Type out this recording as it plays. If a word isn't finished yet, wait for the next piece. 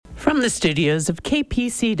From the studios of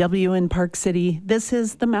KPCW in Park City, this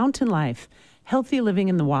is The Mountain Life, Healthy Living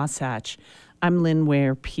in the Wasatch. I'm Lynn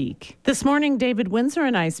Ware Peak. This morning, David Windsor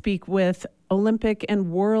and I speak with Olympic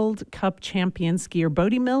and World Cup champion skier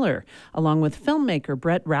Bode Miller, along with filmmaker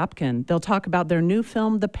Brett Rapkin. They'll talk about their new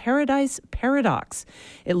film, The Paradise Paradox.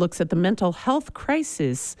 It looks at the mental health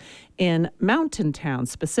crisis in mountain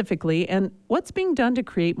towns specifically and what's being done to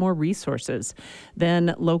create more resources.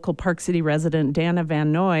 Then local Park City resident Danna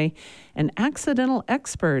Van Noy, an accidental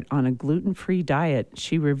expert on a gluten-free diet.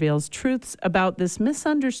 She reveals truths about this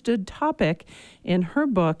misunderstood topic in her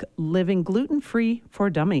book, Living Gluten-Free for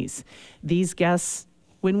Dummies. These guests,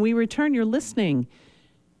 when we return, you're listening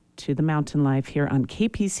to The Mountain Life here on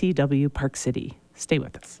KPCW Park City. Stay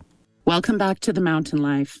with us. Welcome back to The Mountain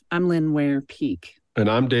Life. I'm Lynn Ware Peak. And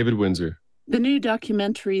I'm David Windsor. The new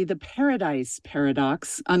documentary, The Paradise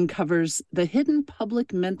Paradox, uncovers the hidden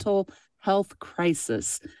public mental health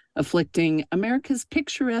crisis afflicting America's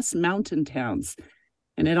picturesque mountain towns.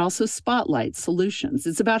 And it also spotlights solutions.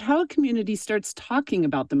 It's about how a community starts talking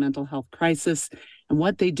about the mental health crisis and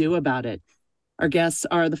what they do about it. Our guests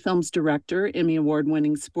are the film's director, Emmy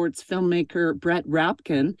Award-winning sports filmmaker Brett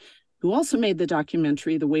Rapkin, who also made the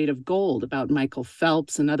documentary The Weight of Gold about Michael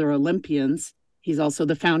Phelps and other Olympians. He's also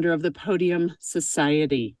the founder of the Podium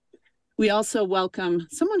Society. We also welcome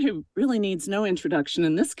someone who really needs no introduction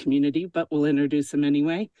in this community, but we'll introduce him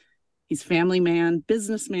anyway. He's family man,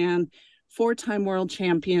 businessman, four-time world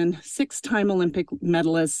champion, six-time Olympic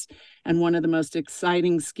medalist, and one of the most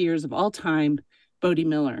exciting skiers of all time, Bode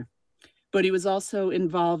Miller. Bode was also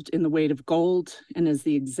involved in The Weight of Gold and is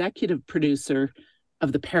the executive producer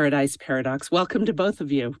of The Paradise Paradox. Welcome to both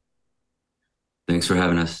of you. Thanks for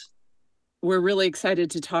having us. We're really excited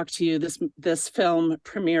to talk to you. This film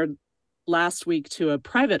premiered last week to a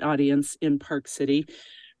private audience in Park City.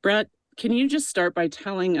 Brett, can you just start by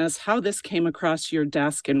telling us how this came across your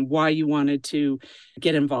desk and why you wanted to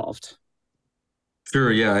get involved?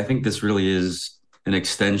 Sure, yeah. I think this really is an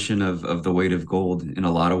extension of The Weight of Gold in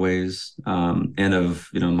a lot of ways, and of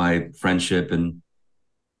my friendship and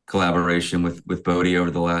collaboration with Bode over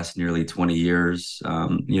the last nearly 20 years.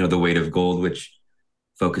 The Weight of Gold, which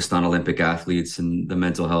focused on Olympic athletes and the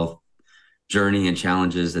mental health journey and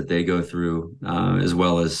challenges that they go through, as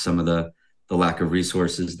well as some of the lack of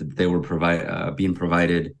resources that they were being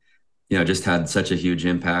provided, just had such a huge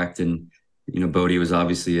impact. And, Bode was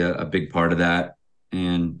obviously a big part of that.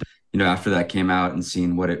 And, after that came out and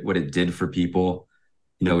seeing what it did for people,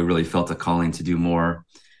 we really felt a calling to do more.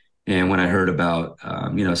 And when I heard about,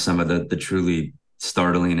 some of the truly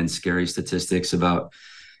startling and scary statistics about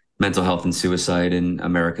mental health and suicide in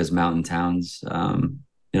America's mountain towns,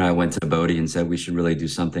 I went to Bode and said we should really do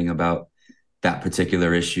something about that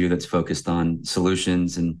particular issue that's focused on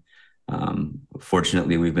solutions. And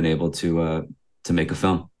fortunately, we've been able to make a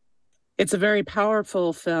film. It's a very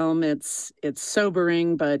powerful film. It's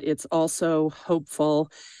sobering, but it's also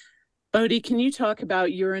hopeful. Bode, can you talk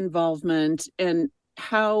about your involvement and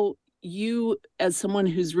how you, as someone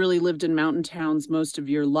who's really lived in mountain towns most of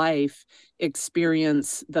your life,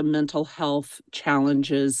 experience the mental health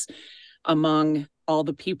challenges among all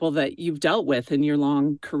the people that you've dealt with in your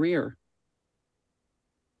long career?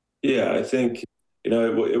 Yeah, I think,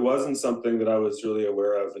 it wasn't something that I was really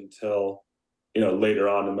aware of until, later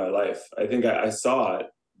on in my life. I think I saw it,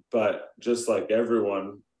 but just like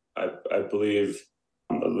everyone, I believe,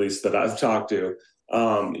 at least that I've talked to,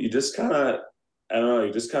 you just kind of, I don't know,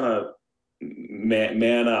 you just kind of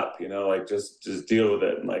man up, just deal with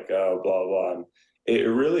it and blah, blah. And it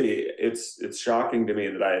really, it's shocking to me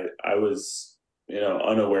that I was,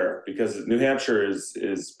 unaware, because New Hampshire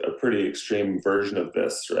is a pretty extreme version of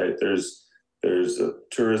this, right? There's a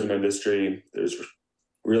tourism industry, there's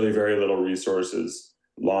really very little resources,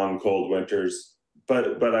 long, cold winters.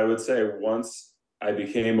 But I would say once I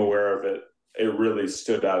became aware of it, it really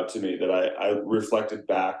stood out to me that I reflected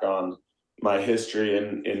back on my history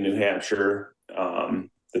in New Hampshire,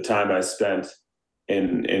 the time I spent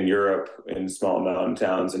in Europe in small mountain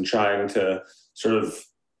towns, and trying to sort of,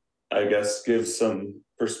 I guess, give some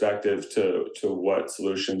perspective to what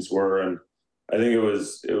solutions were. And I think it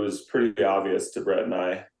was pretty obvious to Brett and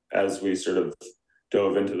I, as we sort of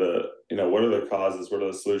dove into the, what are the causes, what are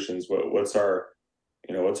the solutions, what's our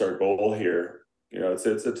goal here? It's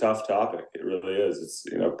a tough topic. It really is. It's,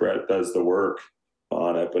 Brett does the work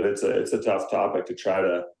on it, but it's a tough topic to try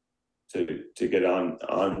to get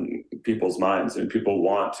on people's minds, and people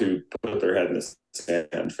want to put their head in the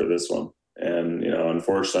sand for this one. And,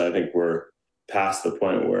 unfortunately, I think we're past the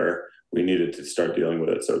point where we needed to start dealing with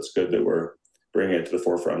it. So it's good that we're bringing it to the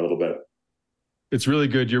forefront a little bit. It's really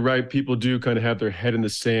good. You're right. People do kind of have their head in the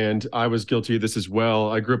sand. I was guilty of this as well.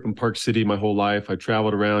 I grew up in Park City my whole life. I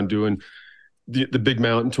traveled around doing the big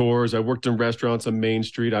mountain tours. I worked in restaurants on Main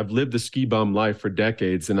Street. I've lived the ski bum life for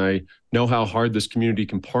decades, and I know how hard this community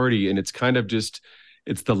can party. And it's kind of just,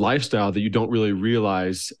 it's the lifestyle that you don't really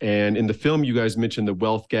realize. And in the film, you guys mentioned the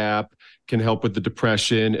wealth gap can help with the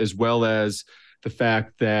depression, as well as the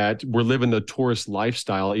fact that we're living the tourist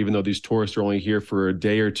lifestyle, even though these tourists are only here for a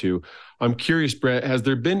day or two. I'm curious, Brett, has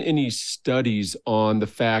there been any studies on the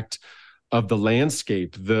fact of the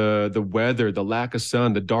landscape, the weather, the lack of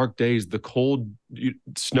sun, the dark days, the cold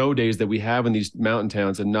snow days that we have in these mountain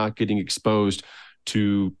towns, and not getting exposed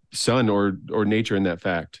to sun or nature in that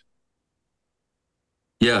fact?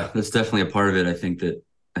 Yeah, that's definitely a part of it. I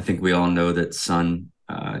think we all know that sun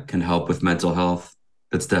can help with mental health.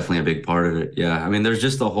 That's definitely a big part of it. Yeah, I mean, there's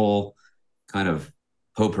just a whole kind of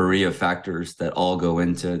potpourri of factors that all go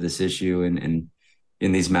into this issue, and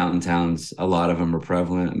in these mountain towns, a lot of them are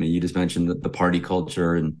prevalent. I mean, you just mentioned the party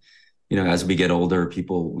culture, and as we get older,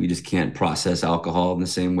 we just can't process alcohol in the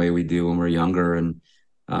same way we do when we're younger. And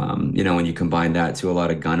when you combine that to a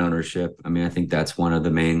lot of gun ownership, I mean, I think that's one of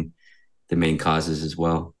the main causes as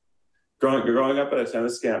well. Growing up at a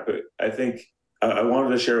tennis camp, I think I wanted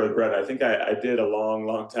to share with Brett. I think I did a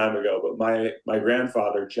long time ago, but my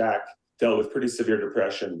grandfather Jack dealt with pretty severe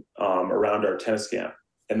depression around our tennis camp,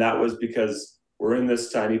 and that was because we're in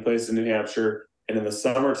this tiny place in New Hampshire, and in the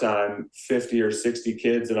summertime, 50 or 60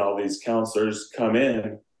 kids and all these counselors come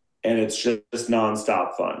in, and it's just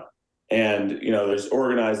nonstop fun. And there's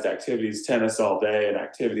organized activities, tennis all day, and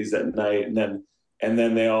activities at night, and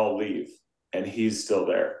then they all leave, and he's still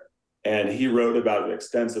there. And he wrote about it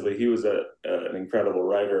extensively. He was an incredible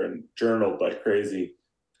writer and journaled like crazy.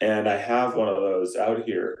 And I have one of those out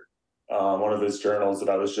here, one of his journals that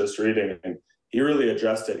I was just reading. And he really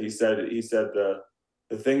addressed it. He said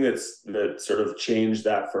the thing that sort of changed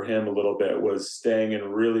that for him a little bit was staying in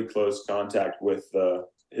really close contact with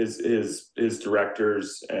his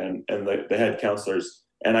directors and the head counselors.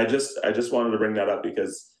 And I just wanted to bring that up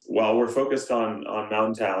because while we're focused on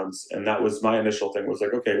mountain towns, and that was my initial thing, was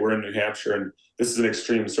like, okay, we're in New Hampshire and this is an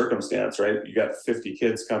extreme circumstance, right? You got 50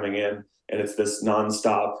 kids coming in and it's this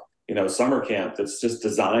nonstop, summer camp that's just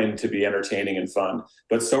designed to be entertaining and fun.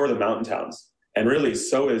 But so are the mountain towns. And really,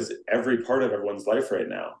 so is every part of everyone's life right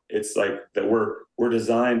now. It's like that we're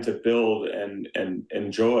designed to build and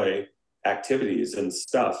enjoy activities and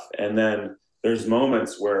stuff. And then there's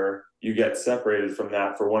moments where you get separated from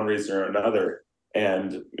that for one reason or another.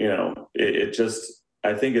 And, it just,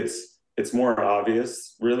 I think it's more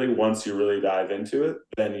obvious really once you really dive into it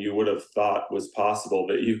than you would have thought was possible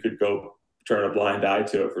that you could go turn a blind eye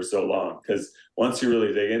to it for so long. Because once you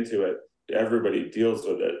really dig into it, everybody deals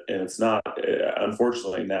with it. And it's not,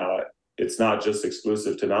 unfortunately now, it's not just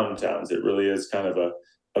exclusive to mountain towns. It really is kind of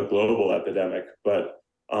a global epidemic, but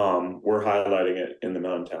we're highlighting it in the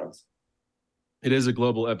mountain towns. It is a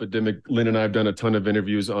global epidemic. Lynn and I have done a ton of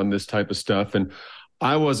interviews on this type of stuff, and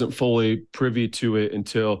I wasn't fully privy to it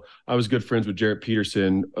until I was good friends with Jarrett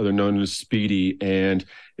Peterson, other known as Speedy, and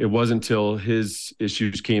it wasn't until his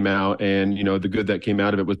issues came out and, the good that came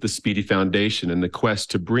out of it was the Speedy Foundation and the quest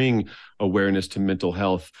to bring awareness to mental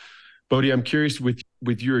health. Bode, I'm curious with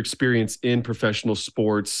your experience in professional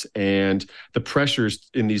sports and the pressures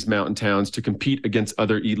in these mountain towns to compete against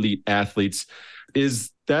other elite athletes.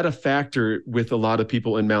 Is that a factor with a lot of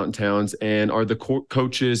people in mountain towns? And are the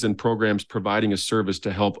coaches and programs providing a service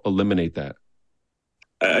to help eliminate that?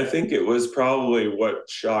 I think it was probably what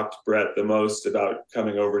shocked Brett the most about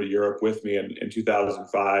coming over to Europe with me in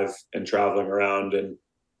 2005 and traveling around, and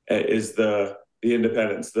is the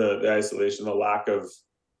independence, the isolation, the lack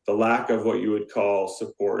of what you would call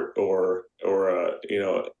support or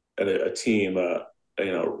a team,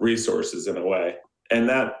 resources in a way. And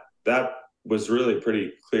that was really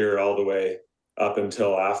pretty clear all the way up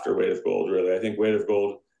until after Weight of Gold, really. I think Weight of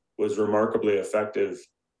Gold was remarkably effective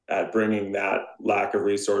at bringing that lack of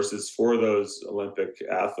resources for those Olympic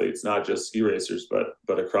athletes, not just ski racers,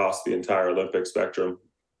 but across the entire Olympic spectrum.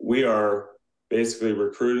 We are basically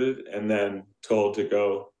recruited and then told to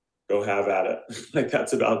go have at it. Like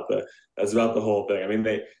that's about the whole thing. I mean,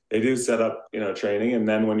 they do set up, training, and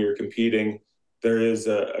then when you're competing, there is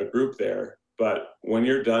a group there. But when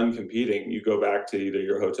you're done competing, you go back to either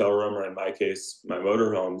your hotel room or, in my case, my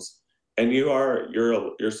motorhomes, and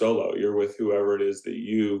you're solo. You're with whoever it is that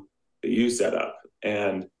you set up.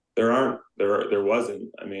 And there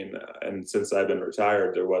wasn't. I mean, and since I've been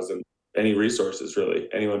retired, there wasn't any resources really,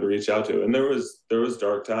 anyone to reach out to. And there was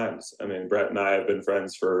dark times. I mean, Brett and I have been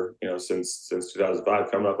friends for since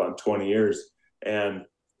 2005, coming up on 20 years, and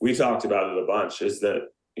we talked about it a bunch, is that,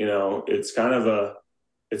 it's kind of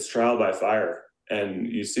it's trial by fire, and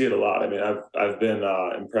you see it a lot. I mean, I've been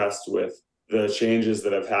impressed with the changes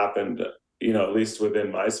that have happened, at least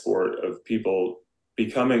within my sport, of people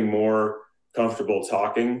becoming more comfortable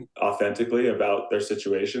talking authentically about their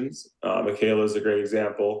situations. Michaela is a great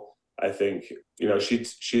example. I think,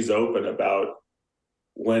 she's open about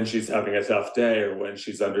when she's having a tough day, or when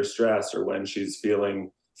she's under stress, or when she's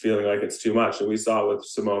feeling like it's too much. And we saw it with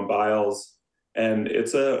Simone Biles, and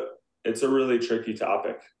it's a really tricky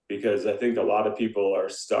topic, because I think a lot of people are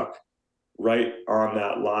stuck right on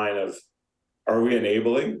that line of, are we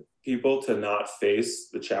enabling people to not face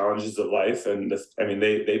the challenges of life? And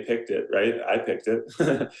they picked it, right? I picked it,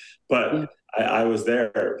 but yeah. I was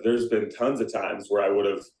there. There's been tons of times where I would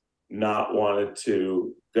have not wanted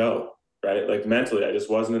to go, right? Like mentally, I just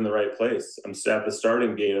wasn't in the right place. I'm at the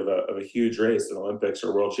starting gate of a huge race, an Olympics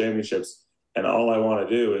or World Championships, and all I want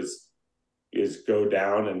to do is go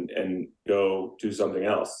down and go do something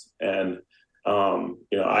else. And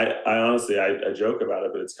I honestly, I joke about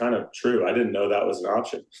it, but it's kind of true. I didn't know that was an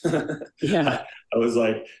option. Yeah. I was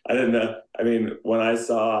like, I didn't know. I mean, when I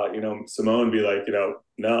saw, Simone be like,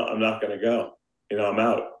 no, I'm not going to go, I'm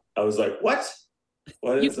out. I was like, what?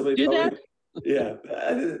 Why didn't somebody tell me? Yeah,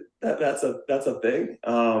 that's a thing.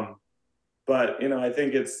 But, I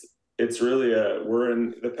think it's really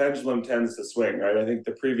the pendulum tends to swing, right? I think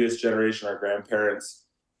the previous generation, our grandparents,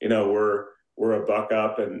 we're a buck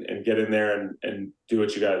up and get in there and do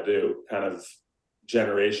what you got to do kind of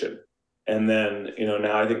generation. And then,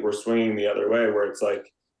 now I think we're swinging the other way, where it's like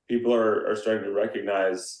people are starting to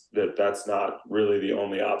recognize that that's not really the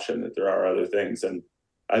only option, that there are other things. And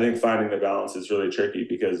I think finding the balance is really tricky,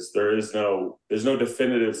 because there's no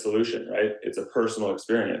definitive solution, right? It's a personal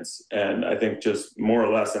experience. And I think just more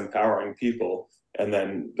or less empowering people, and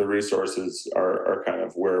then the resources are kind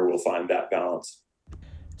of where we'll find that balance.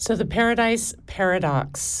 So The Paradise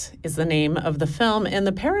Paradox is the name of the film. And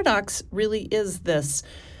the paradox really is this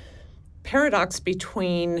paradox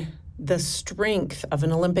between the strength of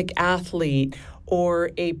an Olympic athlete or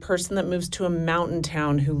a person that moves to a mountain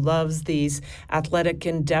town who loves these athletic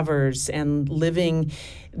endeavors and living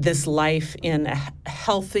this life in a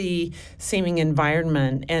healthy seeming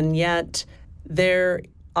environment. And yet there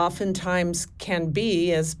oftentimes can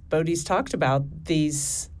be, as Bode's talked about,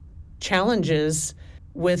 these challenges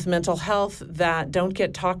with mental health that don't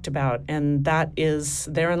get talked about. And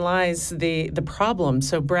therein lies the problem.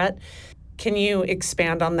 So Brett, can you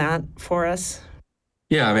expand on that for us?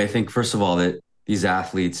 Yeah, I think first of all, that these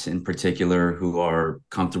athletes in particular who are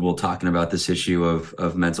comfortable talking about this issue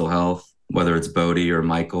of mental health, whether it's Bode or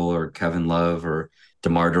Michael or Kevin Love or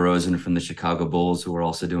DeMar DeRozan from the Chicago Bulls, who we're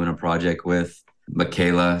also doing a project with,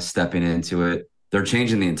 Michaela stepping into it, they're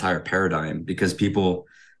changing the entire paradigm, because people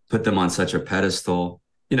put them on such a pedestal,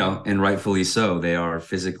 and rightfully so. They are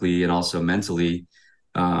physically and also mentally.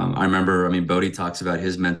 I remember, Bode talks about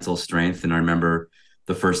his mental strength. And I remember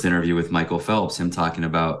the first interview with Michael Phelps, him talking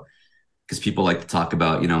about, because people like to talk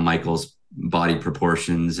about, Michael's body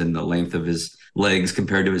proportions and the length of his legs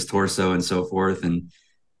compared to his torso and so forth. And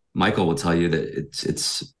Michael will tell you that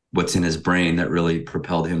it's what's in his brain that really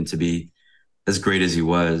propelled him to be as great as he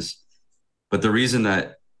was. But the reason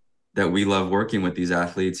that we love working with these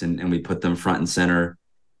athletes and we put them front and center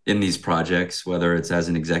in these projects, whether it's as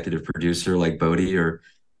an executive producer like Bode or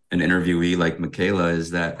an interviewee like Michaela, is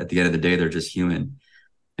that at the end of the day, they're just human.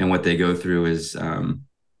 And what they go through is, in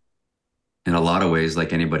a lot of ways,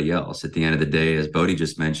 like anybody else. At the end of the day, as Bode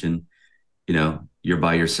just mentioned, you're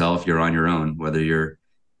by yourself, you're on your own, whether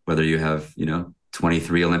you have,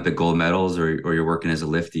 23 Olympic gold medals or you're working as a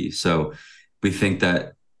lifty. So we think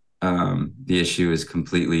that the issue is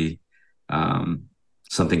completely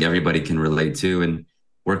something everybody can relate to. And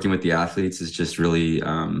working with the athletes is just really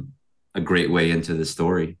a great way into the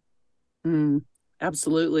story.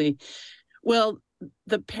 Absolutely. Well,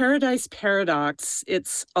 the Paradise Paradox,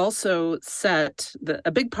 it's also set,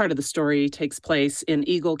 a big part of the story takes place in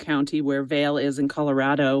Eagle County, where Vail is in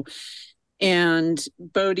Colorado. And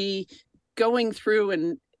Bode, going through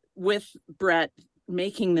and with Brett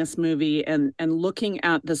making this movie and looking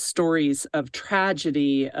at the stories of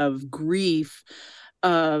tragedy, of grief,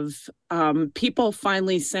 of people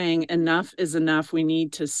finally saying enough is enough, we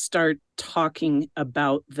need to start talking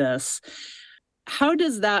about this. How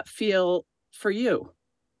does that feel for you?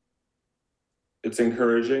 It's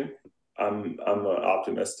encouraging. I'm an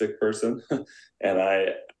optimistic person, and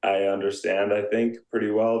I understand, I think, pretty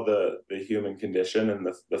well the human condition and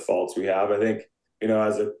the faults we have. I think,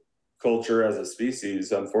 as a culture, as a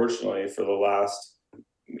species, unfortunately, for the last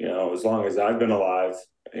as long as I've been alive,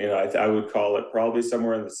 I would call it probably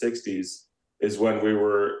somewhere in the 60s is when we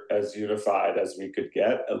were as unified as we could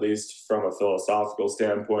get, at least from a philosophical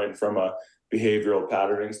standpoint, from a behavioral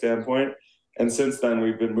patterning standpoint. And since then,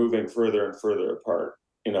 we've been moving further and further apart,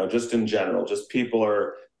 just in general, just people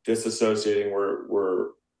are disassociating.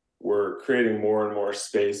 We're creating more and more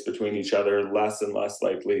space between each other, less and less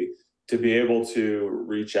likely to be able to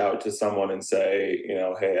reach out to someone and say,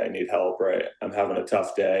 hey, I need help, right? I'm having a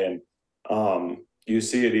tough day. And you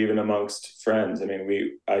see it even amongst friends. I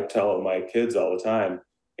mean, I tell my kids all the time,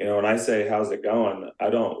 when I say, how's it going? I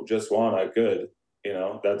don't just want a good,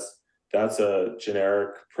 that's a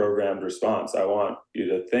generic programmed response. I want you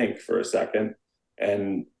to think for a second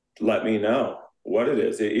and let me know what it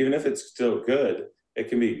is. Even if it's still good, it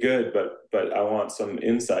can be good, but I want some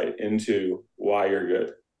insight into why you're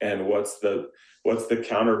good and what's the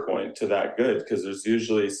counterpoint to that good, because there's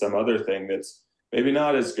usually some other thing that's maybe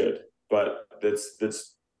not as good, but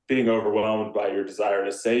that's being overwhelmed by your desire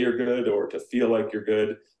to say you're good or to feel like you're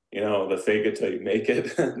good, the fake it till you make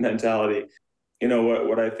it mentality.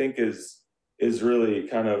 What I think is really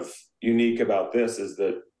kind of unique about this is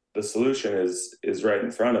that the solution is right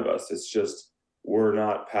in front of us. It's just we're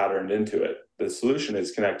not patterned into it. The solution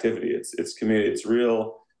is connectivity. It's community. It's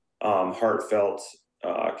real heartfelt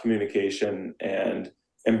communication and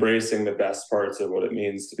embracing the best parts of what it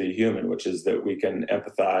means to be human, which is that we can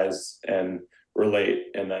empathize and relate.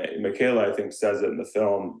 And Michaela, I think, says it in the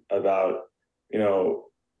film about,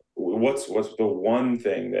 what's the one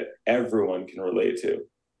thing that everyone can relate to,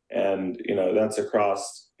 and that's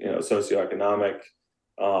across socioeconomic,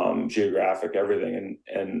 geographic, everything.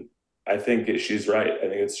 And I think she's right. I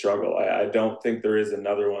think it's struggle. I don't think there is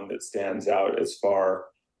another one that stands out as far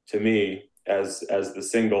to me as the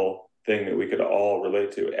single thing that we could all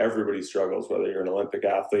relate to. Everybody struggles, whether you're an Olympic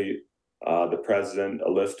athlete, the president, a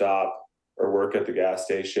lift op, or work at the gas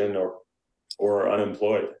station, or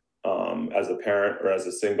unemployed, as a parent or as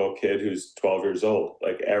a single kid who's 12 years old.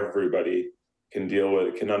 Like, everybody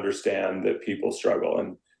can understand that people struggle.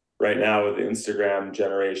 And right now with the Instagram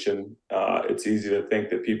generation, it's easy to think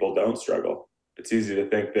that people don't struggle. It's easy to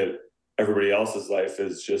think that everybody else's life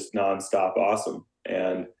is just nonstop awesome.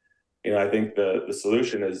 And I think the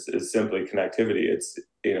solution is simply connectivity.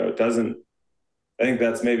 It doesn't. I think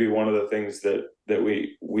that's maybe one of the things that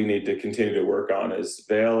we need to continue to work on. Is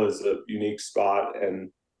Vail is a unique spot, and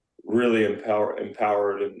really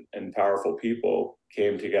empowered and powerful people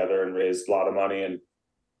came together and raised a lot of money, and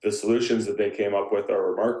the solutions that they came up with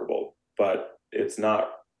are remarkable, but it's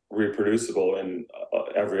not reproducible in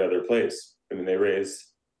every other place. I mean, I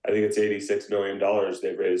think it's $86 million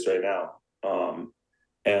they've raised right now.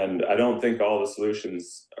 And I don't think all the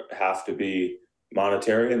solutions have to be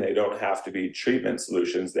monetary, and they don't have to be treatment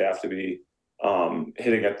solutions. They have to be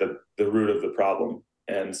hitting at the root of the problem.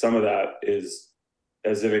 And some of that is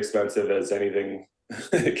as inexpensive as anything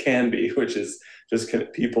can be, which is just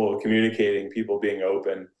people communicating, people being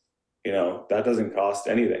open. That doesn't cost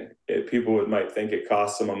anything. People might think it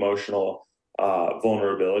costs some emotional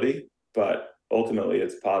vulnerability, but ultimately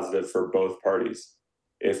it's positive for both parties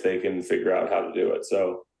if they can figure out how to do it.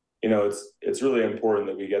 So, it's really important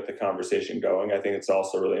that we get the conversation going. I think it's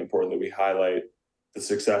also really important that we highlight the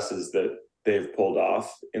successes that they've pulled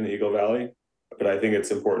off in the Eagle Valley. But I think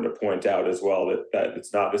it's important to point out as well that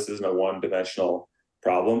this isn't a one-dimensional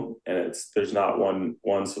problem, and there's not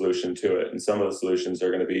one solution to it. And some of the solutions are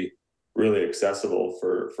going to be really accessible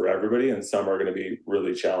for everybody, and some are going to be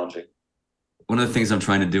really challenging. One of the things I'm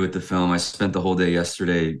trying to do with the film, I spent the whole day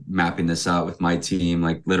yesterday mapping this out with my team,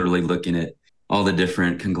 like literally looking at all the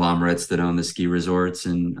different conglomerates that own the ski resorts.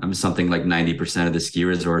 And I'm something like 90% of the ski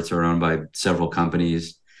resorts are owned by several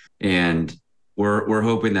companies. And we're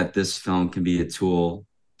hoping that this film can be a tool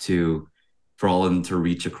for all of them to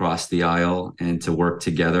reach across the aisle and to work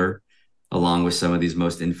together, along with some of these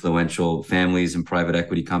most influential families and private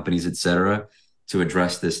equity companies, et cetera, to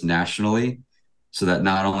address this nationally, so that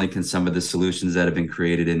not only can some of the solutions that have been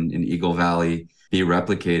created in Eagle Valley be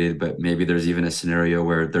replicated, but maybe there's even a scenario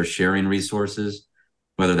where they're sharing resources,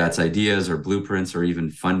 whether that's ideas or blueprints or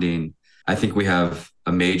even funding. I think we have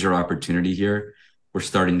a major opportunity here. We're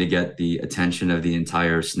starting to get the attention of the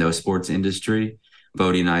entire snow sports industry.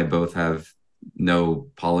 Bode and I both have no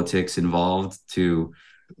politics involved to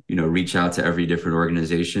reach out to every different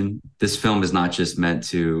organization. This film is not just meant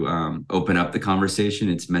to open up the conversation.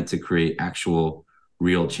 It's meant to create actual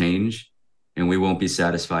real change. And we won't be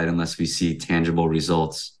satisfied unless we see tangible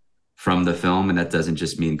results from the film. And that doesn't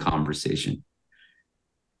just mean conversation.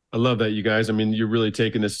 I love that, you guys. I mean, you're really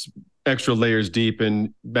taking this extra layers deep.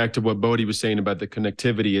 And back to what Bode was saying about the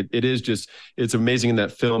connectivity, it's amazing in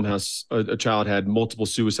that film how a child had multiple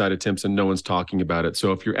suicide attempts and no one's talking about it.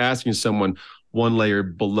 So if you're asking someone one layer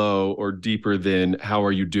below or deeper than how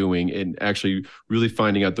are you doing, and actually really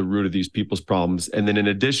finding out the root of these people's problems. And then in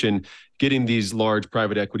addition, getting these large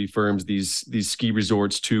private equity firms, these ski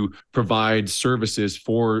resorts to provide services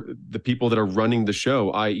for the people that are running the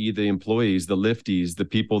show, i.e. the employees, the lifties, the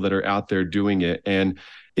people that are out there doing it. And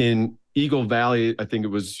in Eagle Valley, I think it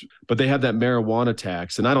was, but they have that marijuana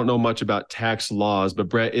tax. And I don't know much about tax laws, but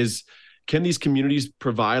Brett, can these communities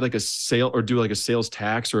provide like a sale or do like a sales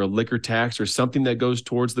tax or a liquor tax or something that goes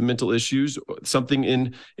towards the mental issues, something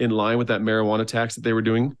in line with that marijuana tax that they were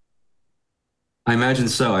doing? I imagine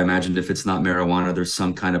so. I imagine if it's not marijuana, there's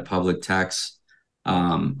some kind of public tax.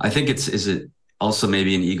 I think is it also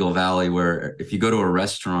maybe in Eagle Valley where if you go to a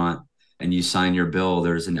restaurant and you sign your bill,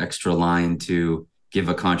 there's an extra line to give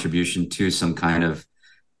a contribution to some kind of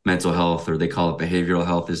mental health, or they call it behavioral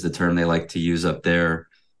health is the term they like to use up there.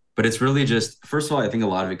 But it's really just, first of all, I think a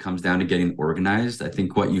lot of it comes down to getting organized. I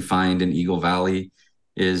think what you find in Eagle Valley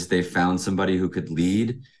is they found somebody who could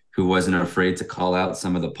lead, who wasn't afraid to call out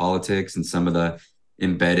some of the politics and some of the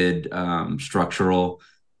embedded structural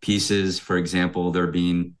pieces. For example, there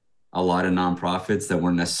being a lot of nonprofits that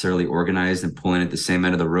weren't necessarily organized and pulling at the same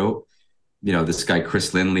end of the rope. You know, this guy,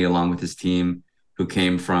 Chris Lindley, along with his team, who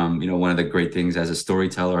came from, one of the great things as a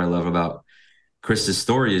storyteller I love about Chris's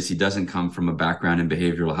story is he doesn't come from a background in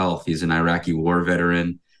behavioral health. He's an Iraqi war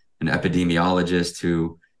veteran, an epidemiologist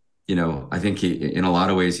who, I think he, in a lot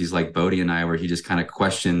of ways, he's like Bode and I, where he just kind of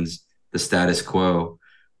questions the status quo.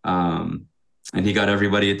 And he got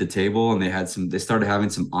everybody at the table and they started having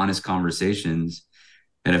some honest conversations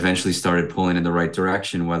and eventually started pulling in the right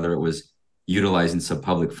direction, whether it was utilizing some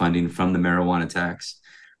public funding from the marijuana tax,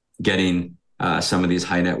 getting some of these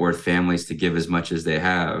high net worth families to give as much as they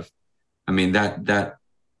have. I mean, that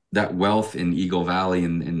wealth in Eagle Valley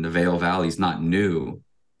and in the Vail Valley is not new.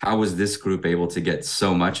 How was this group able to get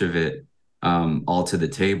so much of it all to the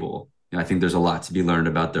table? I think there's a lot to be learned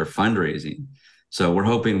about their fundraising. So we're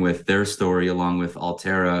hoping with their story, along with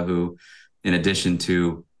Altera, who, in addition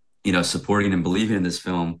to, supporting and believing in this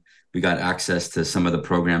film, we got access to some of the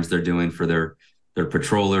programs they're doing for their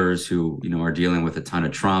patrollers who, are dealing with a ton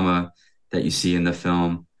of trauma that you see in the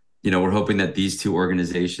film. We're hoping that these two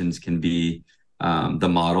organizations can be the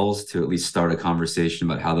models to at least start a conversation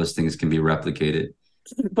about how those things can be replicated.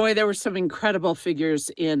 Boy, there were some incredible figures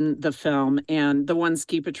in the film, and the one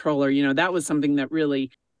ski patroller, that was something that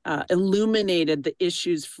really illuminated the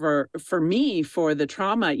issues for me, for the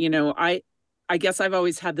trauma. I guess I've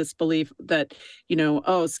always had this belief that,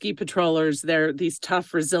 ski patrollers, they're these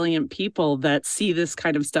tough, resilient people that see this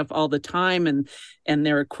kind of stuff all the time and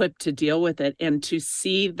they're equipped to deal with it. And to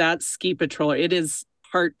see that ski patroller, it is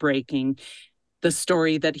heartbreaking, the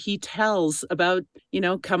story that he tells about,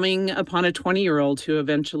 coming upon a 20-year-old who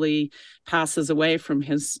eventually passes away from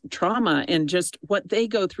his trauma and just what they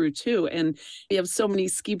go through too. And we have so many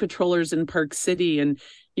ski patrollers in Park City, and,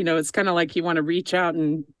 it's kind of like you want to reach out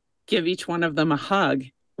and give each one of them a hug.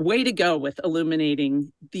 Way to go with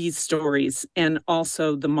illuminating these stories and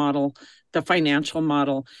also the financial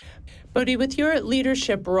model. Bode, with your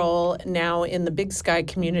leadership role now in the Big Sky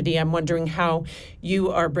community, I'm wondering how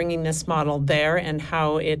you are bringing this model there and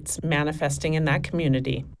how it's manifesting in that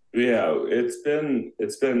community. Yeah, it's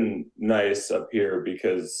been nice up here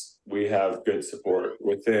because we have good support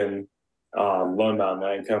within Lone Mountain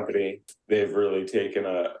Land Company. They've really taken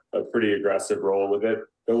a pretty aggressive role with it.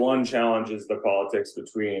 The one challenge is the politics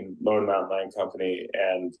between Lone Mountain Land Company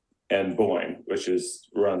and Boyne, which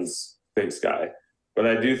runs Big Sky. But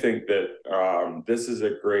I do think that this is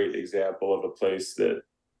a great example of a place that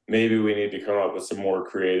maybe we need to come up with some more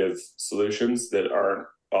creative solutions that aren't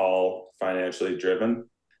all financially driven.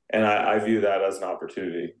 And I view that as an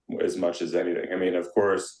opportunity as much as anything. I mean, of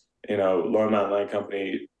course, Lone Mountain Land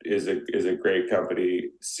Company is a great company,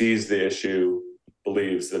 sees the issue,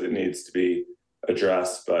 believes that it needs to be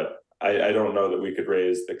addressed, but I don't know that we could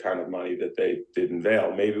raise the kind of money that they did in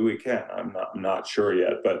Vail. Maybe we can. I'm not sure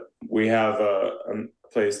yet, but we have a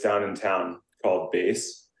place down in town called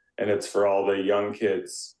Base, and it's for all the young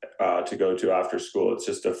kids to go to after school. It's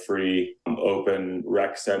just a free open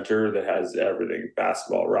rec center that has everything: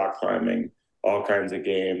 basketball, rock climbing, all kinds of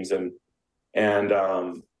games, and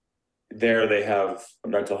there they have a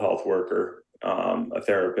mental health worker, a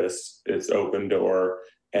therapist. It's open door.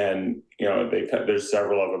 And there's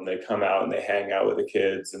several of them. They come out and they hang out with the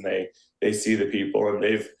kids and they see the people, and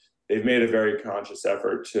they've made a very conscious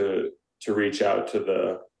effort to reach out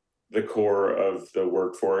to the core of the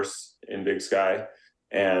workforce in Big Sky.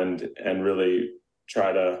 and really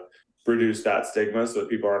try to reduce that stigma so that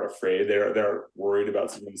people aren't afraid. They're worried about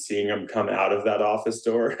someone seeing them come out of that office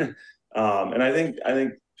door. And I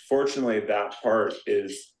think fortunately that part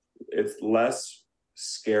it's less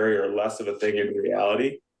scary or less of a thing in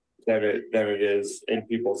reality than it is in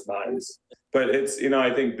people's minds. But it's,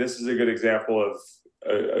 I think this is a good example of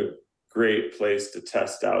a great place to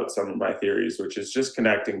test out some of my theories, which is just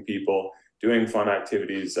connecting people, doing fun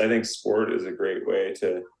activities. I think sport is a great way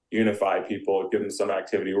to unify people, give them some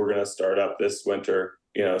activity. We're going to start up this winter,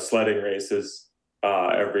 sledding races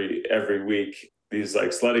every week. These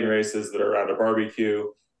like sledding races that are around a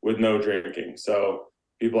barbecue with no drinking. So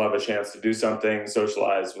people have a chance to do something,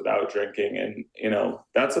 socialize without drinking. And,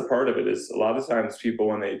 that's a part of it. Is a lot of times people,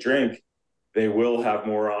 when they drink, they will have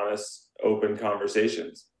more honest, open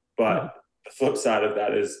conversations. But the flip side of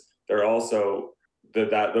that is they're also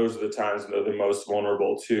those are the times when they're the most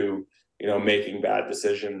vulnerable to, making bad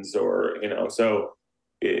decisions or, so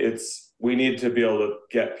we need to be able to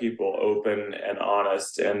get people open and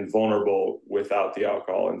honest and vulnerable without the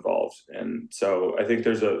alcohol involved. And so I think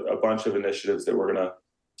there's a bunch of initiatives that we're going to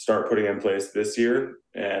start putting in place this year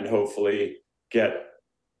and hopefully get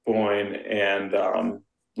Boyne and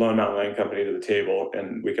Lone Mountain Land Company to the table,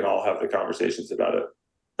 and we can all have the conversations about it.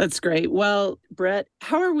 That's great. Well, Brett,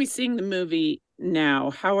 how are we seeing the movie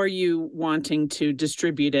now? How are you wanting to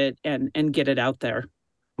distribute it and get it out there?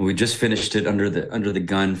 We just finished it under the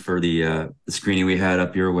gun for the screening we had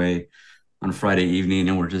up your way on Friday evening,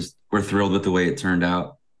 and we're thrilled with the way it turned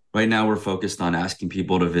out. Right now, we're focused on asking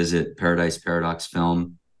people to visit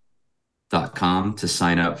ParadiseParadoxFilm.com to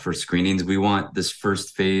sign up for screenings. We want this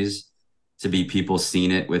first phase to be people seeing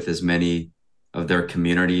it with as many of their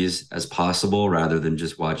communities as possible, rather than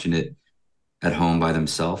just watching it at home by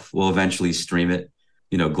themselves. We'll eventually stream it,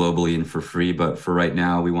 globally and for free. But for right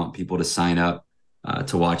now, we want people to sign up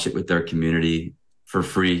to watch it with their community for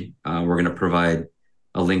free. We're going to provide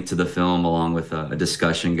a link to the film along with a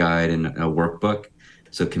discussion guide and a workbook,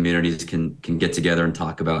 so communities can get together and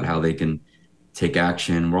talk about how they can take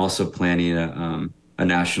action. We're also planning a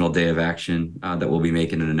national day of action that we'll be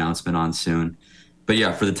making an announcement on soon. But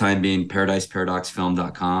yeah, for the time being,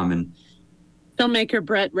 ParadiseParadoxFilm.com. And filmmaker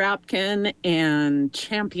Brett Rapkin and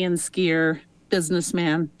champion skier,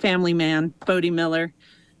 businessman, family man, Bode Miller,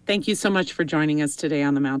 thank you so much for joining us today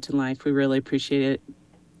on The Mountain Life. We really appreciate it.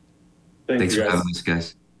 Thanks for having us,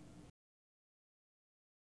 guys.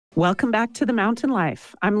 Welcome back to The Mountain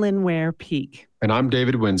Life. I'm Lynn Ware Peak. And I'm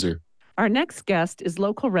David Windsor. Our next guest is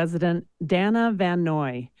local resident Danna Van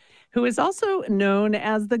Noy, who is also known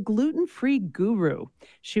as the gluten-free guru.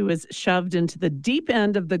 She was shoved into the deep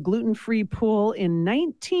end of the gluten-free pool in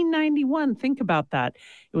 1991. Think about that.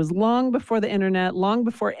 It was long before the internet, long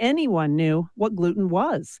before anyone knew what gluten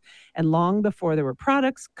was, and long before there were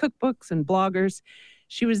products, cookbooks, and bloggers.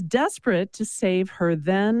 She was desperate to save her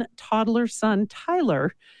then toddler son,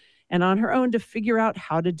 Tyler, and on her own to figure out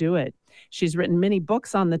how to do it. She's written many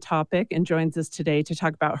books on the topic and joins us today to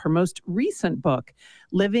talk about her most recent book,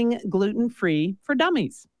 Living Gluten-Free for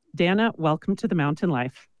Dummies. Danna, welcome to The Mountain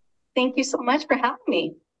Life. Thank you so much for having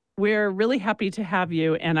me. We're really happy to have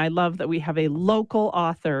you, and I love that we have a local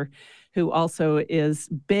author who also is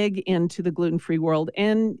big into the gluten-free world.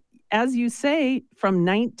 And as you say, from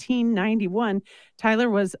 1991, Tyler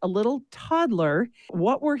was a little toddler.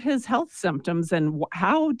 What were his health symptoms, and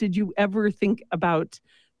how did you ever think about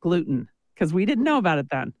gluten? Because we didn't know about it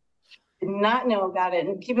then. Did not know about it.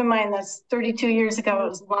 And keep in mind, that's 32 years ago. It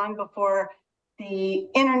was long before the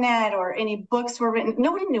internet or any books were written.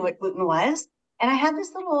 Nobody knew what gluten was. And I had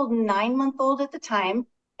this little 9-month-old at the time,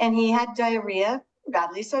 and he had diarrhea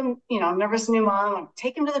badly. So I'm, nervous new mom. I'm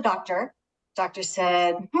taking him to the doctor. Doctor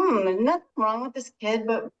said, there's nothing wrong with this kid,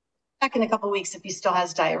 but back in a couple of weeks if he still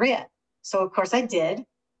has diarrhea. So of course I did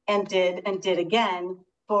again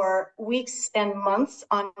for weeks and months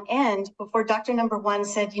on end before doctor number one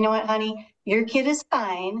said, you know what, honey, your kid is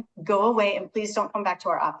fine. Go away and please don't come back to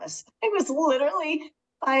our office. I was literally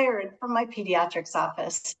fired from my pediatrics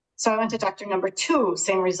office. So I went to doctor number 2,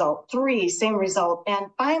 same result, 3, same result. And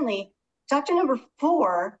finally, doctor number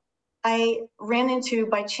 4, I ran into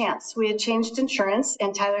by chance. We had changed insurance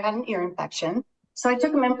and Tyler had an ear infection. So I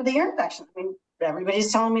took him in for the ear infection. I mean,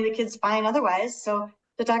 everybody's telling me the kid's fine otherwise. So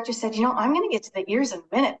the doctor said, I'm going to get to the ears in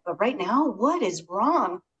a minute, but right now, what is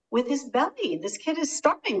wrong with his belly? This kid is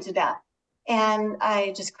starving to death. And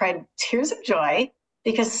I just cried tears of joy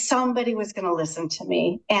because somebody was going to listen to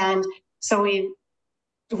me. And so we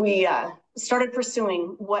started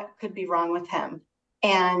pursuing what could be wrong with him.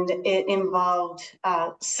 And it involved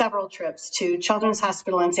several trips to Children's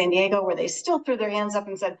Hospital in San Diego, where they still threw their hands up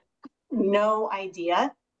and said, no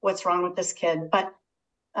idea what's wrong with this kid. But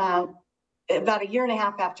about a year and a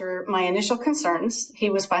half after my initial concerns, he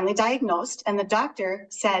was finally diagnosed, and the doctor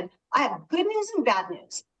said, I have good news and bad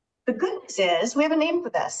news. The good news is we have a name for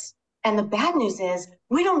this. And the bad news is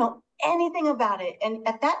we don't know anything about it. And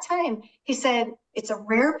at that time, he said, it's a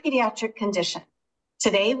rare pediatric condition.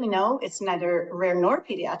 Today, we know it's neither rare nor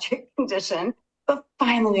pediatric condition, but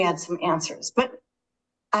finally we had some answers. But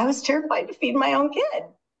I was terrified to feed my own kid.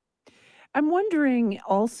 I'm wondering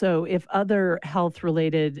also if other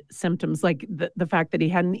health-related symptoms, like the fact that he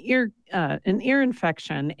had an ear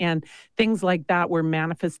infection and things like that, were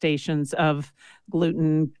manifestations of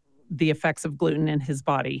gluten, the effects of gluten in his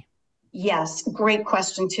body. Yes, great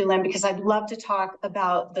question too, Lynn, because I'd love to talk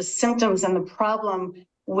about the symptoms and the problem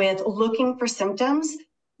with looking for symptoms.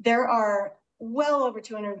 There are well over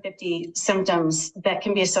 250 symptoms that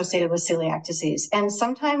can be associated with celiac disease, and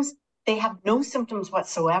sometimes they have no symptoms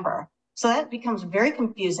whatsoever. So that becomes very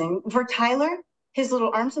confusing. For Tyler, his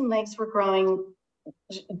little arms and legs were growing,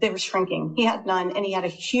 they were shrinking. He had none, and he had a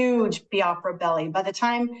huge Biafra belly. By the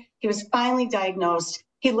time he was finally diagnosed,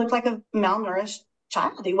 he looked like a malnourished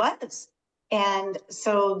child. He was. And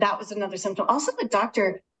so that was another symptom. Also, the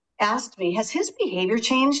doctor asked me, has his behavior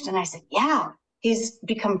changed? And I said, yeah, he's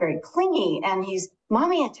become very clingy and he's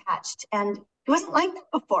mommy attached. And he wasn't like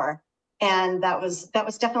that before. And that was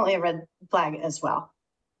definitely a red flag as well.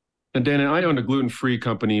 And Danna, I owned a gluten-free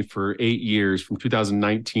company for 8 years, from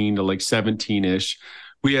 2019 to like 17-ish.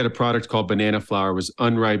 We had a product called banana flour. It was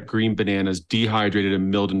unripe green bananas, dehydrated and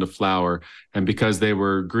milled into flour. And because they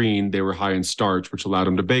were green, they were high in starch, which allowed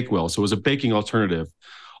them to bake well. So it was a baking alternative.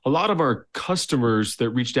 A lot of our customers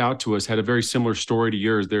that reached out to us had a very similar story to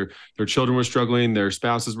yours. Their children were struggling, their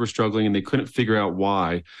spouses were struggling, and they couldn't figure out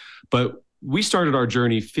why. But we started our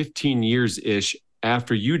journey 15 years-ish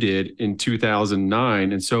after you did in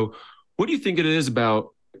 2009. And so what do you think it is about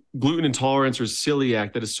gluten intolerance or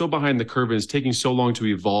celiac that is so behind the curve and is taking so long to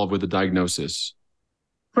evolve with a diagnosis?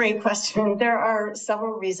 Great question. There are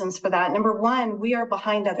several reasons for that. Number one, we are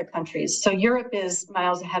behind other countries. So Europe is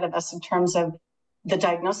miles ahead of us in terms of the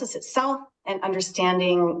diagnosis itself and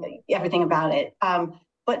understanding everything about it.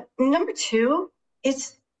 But number two,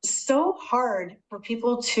 it's so hard for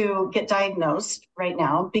people to get diagnosed right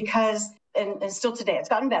now because, and still today, it's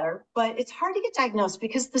gotten better, but it's hard to get diagnosed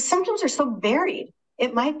because the symptoms are so varied.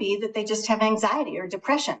 It might be that they just have anxiety or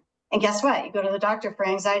depression. And guess what? You go to the doctor for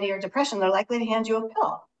anxiety or depression, they're likely to hand you a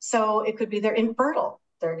pill. So it could be they're infertile.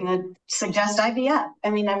 They're going to suggest IVF. I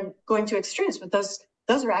mean, I'm going to extremes, but those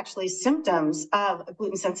are actually symptoms of a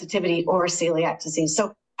gluten sensitivity or celiac disease.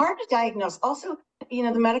 So hard to diagnose. Also,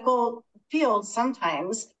 the medical field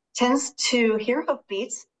sometimes tends to hear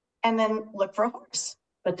hoofbeats and then look for a horse.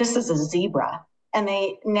 But this is a zebra. And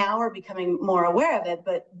they now are becoming more aware of it.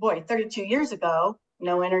 But boy, 32 years ago,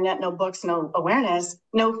 no internet, no books, no awareness,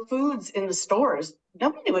 no foods in the stores.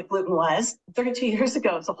 Nobody knew what gluten was. 32 years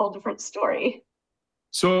ago, it's a whole different story.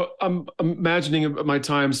 So I'm imagining my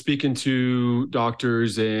time speaking to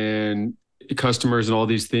doctors and customers and all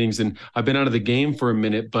these things, and I've been out of the game for a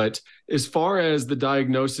minute, but as far as the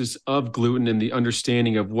diagnosis of gluten and the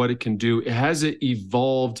understanding of what it can do, has it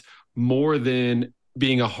evolved more than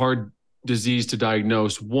being a hard disease to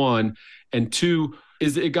diagnose, one, and two,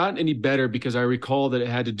 is it gotten any better? Because I recall that it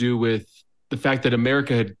had to do with the fact that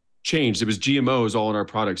America had changed. It was GMOs all in our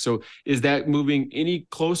products. So is that moving any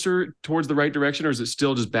closer towards the right direction, or is it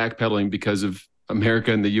still just backpedaling because of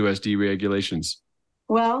America and the USD regulations?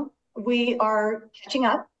 Well, we are catching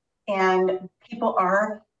up, and people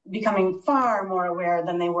are becoming far more aware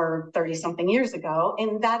than they were 30-something years ago,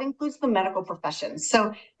 and that includes the medical profession.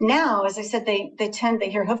 So now, as I said, they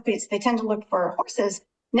hear hoofbeats, they tend to look for horses.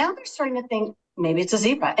 Now they're starting to think maybe it's a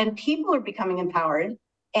zebra, and people are becoming empowered,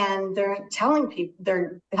 and they're telling people,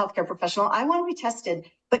 their healthcare professional, I want to be tested.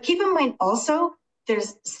 But keep in mind also,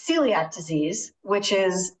 there's celiac disease, which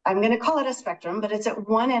is, I'm going to call it a spectrum, but it's at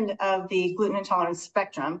one end of the gluten intolerance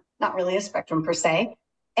spectrum, not really a spectrum per se.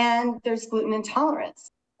 And there's gluten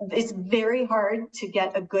intolerance. It's very hard to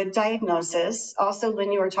get a good diagnosis. Also,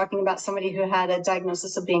 Lynn, you were talking about somebody who had a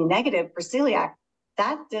diagnosis of being negative for celiac.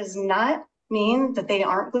 That does not mean that they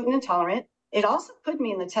aren't gluten intolerant. It also could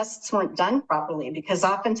mean the tests weren't done properly, because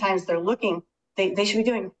oftentimes they're looking, they should be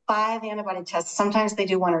doing 5 antibody tests. Sometimes they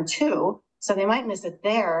do 1 or 2, so they might miss it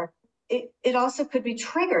there. It also could be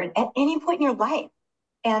triggered at any point in your life.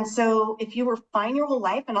 And so if you were fine your whole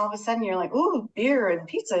life and all of a sudden you're like, ooh, beer and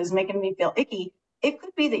pizza is making me feel icky, it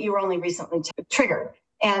could be that you were only recently triggered.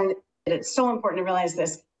 And it's so important to realize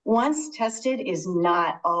this. Once tested is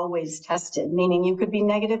not always tested, meaning you could be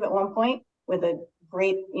negative at one point with a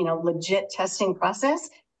great, legit testing process,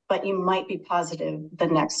 but you might be positive the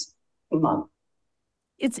next month.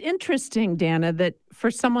 It's interesting, Danna, that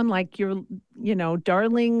for someone like your,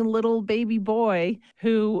 darling little baby boy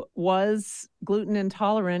who was gluten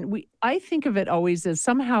intolerant, I think of it always as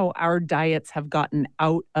somehow our diets have gotten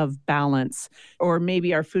out of balance, or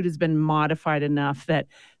maybe our food has been modified enough that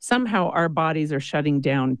somehow our bodies are shutting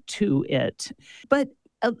down to it. But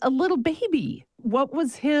a little baby, what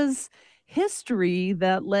was his history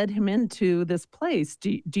that led him into this place?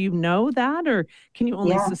 Do you know that, or can you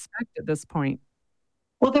only suspect at this point?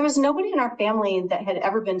 Well, there was nobody in our family that had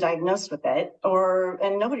ever been diagnosed with it,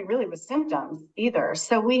 and nobody really with symptoms either.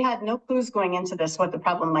 So we had no clues going into this what the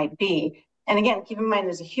problem might be. And again, keep in mind,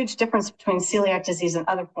 there's a huge difference between celiac disease and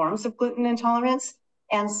other forms of gluten intolerance.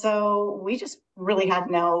 And so we just really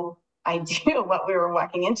had no idea what we were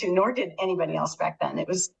walking into, nor did anybody else back then. It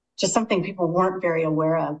was just something people weren't very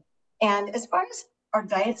aware of. And as far as our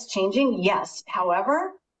diets changing, yes.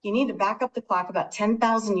 However, you need to back up the clock about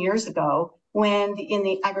 10,000 years ago, when in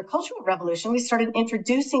the agricultural revolution, we started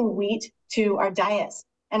introducing wheat to our diets,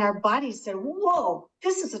 and our bodies said, whoa,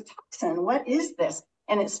 this is a toxin. What is this?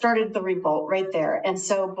 And it started the revolt right there. And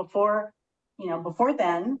so before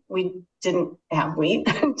then, we didn't have wheat,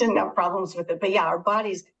 didn't have problems with it. But yeah, our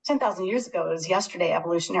bodies 10,000 years ago, it was yesterday,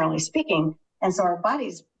 evolutionarily speaking. And so our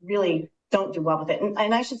bodies really don't do well with it.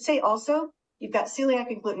 And I should say also, you've got celiac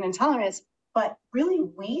and gluten intolerance, but really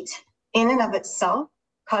wheat in and of itself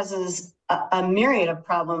causes a myriad of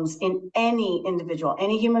problems in any individual,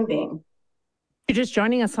 any human being. You're just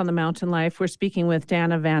joining us on The Mountain Life. We're speaking with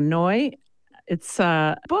Danna Van Noy. It's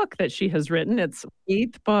a book that she has written. It's the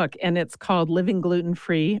 8th book, and it's called Living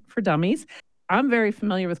Gluten-Free for Dummies. I'm very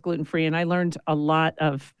familiar with gluten-free, and I learned a lot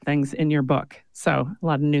of things in your book. So a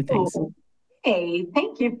lot of new things. Oh, hey,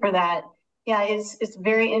 thank you for that. Yeah, it's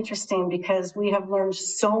very interesting because we have learned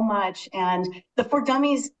so much. And the For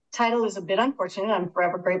Dummies title is a bit unfortunate. I'm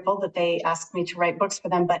forever grateful that they asked me to write books for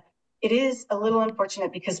them, but it is a little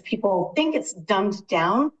unfortunate because people think it's dumbed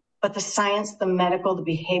down, but the science, the medical, the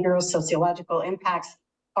behavioral, sociological impacts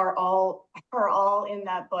are all in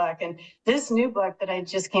that book. And this new book that I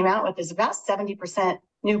just came out with is about 70%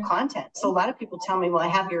 new content. So a lot of people tell me, well, I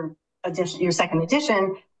have your second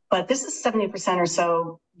edition, but this is 70% or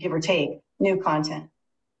so, give or take, new content.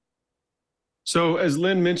 So as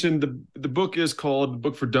Lynn mentioned, the book is called The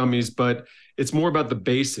Book for Dummies, but it's more about the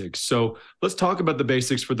basics. So let's talk about the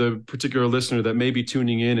basics for the particular listener that may be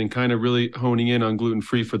tuning in and kind of really honing in on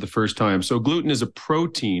gluten-free for the first time. So gluten is a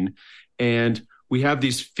protein, and we have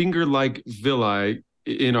these finger-like villi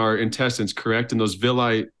in our intestines, correct? And those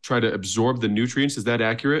villi try to absorb the nutrients. Is that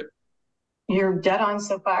accurate? You're dead on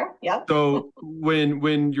so far. Yep. So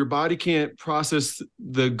when your body can't process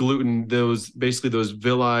the gluten, those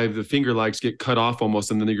villi, the finger likes get cut off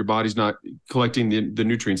almost, and then your body's not collecting the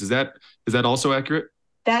nutrients. Is that also accurate?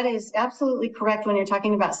 That is absolutely correct when you're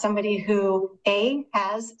talking about somebody who A,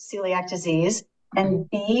 has celiac disease, and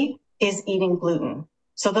B, is eating gluten.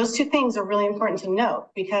 So those two things are really important to note,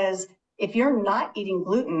 because if you're not eating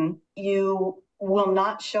gluten, you will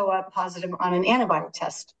not show up positive on an antibody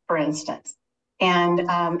test, for instance.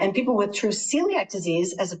 And people with true celiac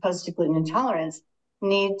disease, as opposed to gluten intolerance,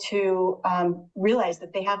 need to realize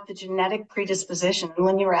that they have the genetic predisposition. And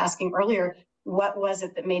when you were asking earlier, what was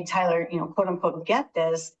it that made Tyler, quote unquote, get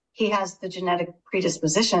this? He has the genetic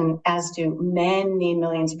predisposition, as do many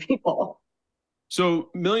millions of people. So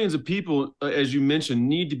millions of people, as you mentioned,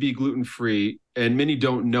 need to be gluten-free, and many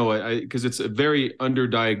don't know it because it's a very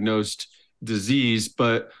underdiagnosed disease.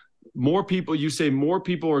 But you say more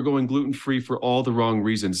people are going gluten-free for all the wrong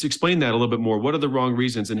reasons. Explain that a little bit more. What are the wrong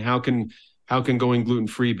reasons, and how can going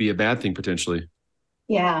gluten-free be a bad thing potentially?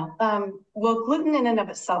 Yeah. Well, gluten in and of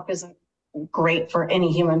itself isn't great for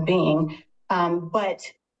any human being. But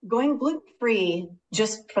going gluten-free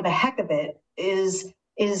just for the heck of it is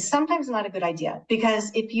sometimes not a good idea,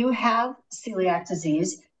 because if you have celiac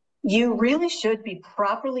disease, you really should be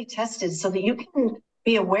properly tested so that you can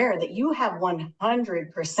be aware that you have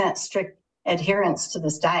 100% strict adherence to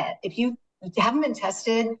this diet. If you haven't been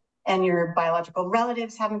tested and your biological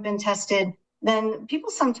relatives haven't been tested, then people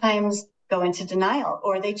sometimes go into denial,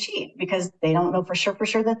 or they cheat because they don't know for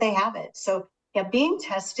sure that they have it. So yeah, being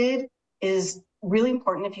tested is really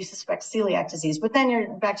important if you suspect celiac disease. But then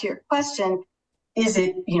you're back to your question, is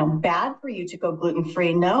it bad for you to go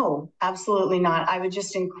gluten-free? No, absolutely not. I would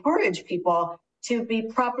just encourage people to be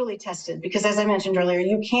properly tested, because as I mentioned earlier,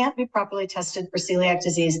 you can't be properly tested for celiac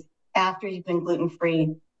disease after you've been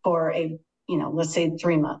gluten-free for let's say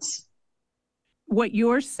 3 months. What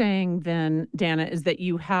you're saying then, Danna, is that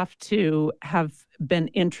you have to have been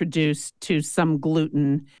introduced to some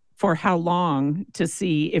gluten for how long to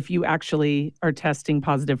see if you actually are testing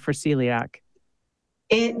positive for celiac?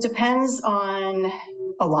 It depends on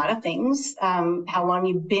a lot of things. How long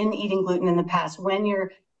you've been eating gluten in the past, when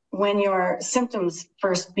your symptoms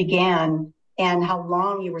first began, and how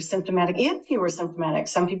long you were symptomatic, if you were symptomatic.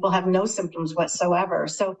 Some people have no symptoms whatsoever.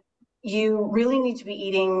 So you really need to be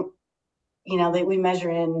eating, that we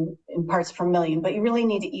measure in parts per million, but you really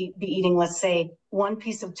need to be eating, let's say, 1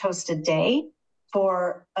 piece of toast a day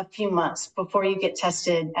for a few months before you get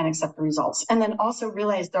tested and accept the results. And then also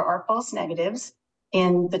realize there are false negatives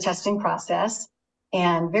in the testing process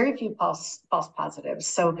and very few false positives.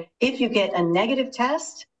 So if you get a negative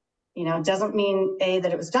test, it doesn't mean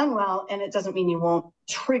that it was done well, and it doesn't mean you won't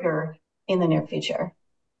trigger in the near future.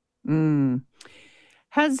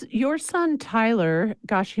 Has your son Tyler,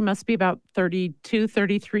 gosh, he must be about 32,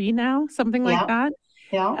 33 now, something like that.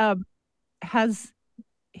 Yeah. Has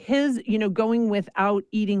his, going without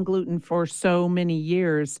eating gluten for so many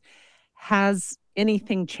years, has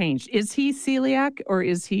anything changed? Is he celiac, or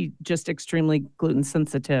is he just extremely gluten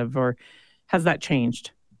sensitive, or has that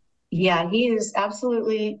changed? Yeah, he is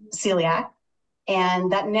absolutely celiac, and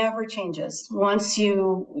that never changes. Once we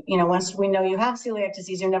know you have celiac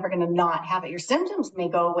disease, you're never going to not have it. Your symptoms may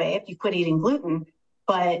go away if you quit eating gluten,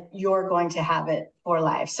 but you're going to have it for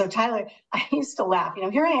life. So Tyler, I used to laugh,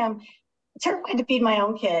 here I am, terrified to feed my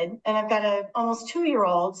own kid, and I've got a almost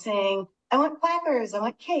 2-year-old saying, I want crackers, I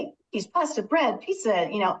want cake, he's pasta, bread, pizza,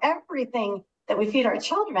 everything that we feed our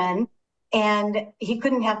children. And he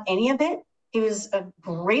couldn't have any of it. He was a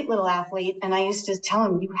great little athlete. And I used to tell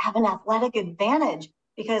him, you have an athletic advantage,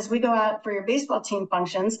 because we go out for your baseball team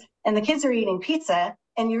functions and the kids are eating pizza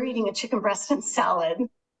and you're eating a chicken breast and salad.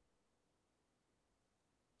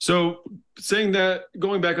 So saying that,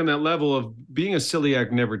 going back on that level of being a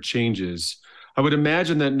celiac never changes, I would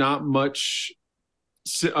imagine that not much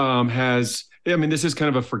this is kind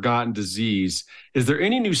of a forgotten disease. Is there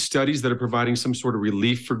any new studies that are providing some sort of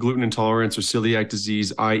relief for gluten intolerance or celiac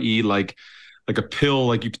disease, i.e. like a pill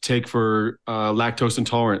like you could take for lactose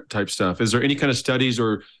intolerant type stuff? Is there any kind of studies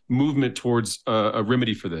or movement towards a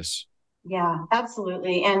remedy for this? Yeah,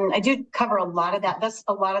 absolutely. And I do cover a lot of that. That's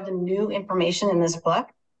a lot of the new information in this book,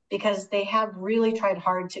 because they have really tried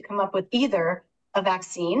hard to come up with either a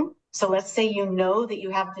vaccine. So let's say that you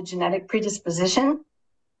have the genetic predisposition.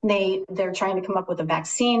 They're trying to come up with a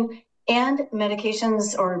vaccine and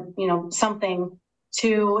medications or something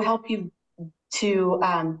to help you to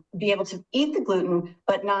be able to eat the gluten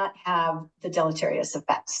but not have the deleterious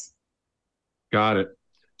effects. Got it.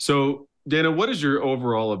 So Danna, what is your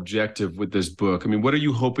overall objective with this book? I mean, what are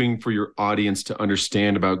you hoping for your audience to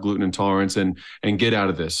understand about gluten intolerance and get out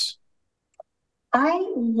of this?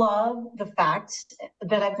 I love the fact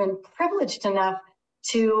that I've been privileged enough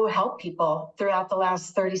to help people throughout the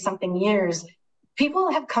last 30-something years.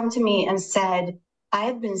 People have come to me and said, I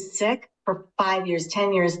have been sick for 5 years,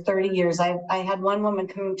 10 years, 30 years. I had one woman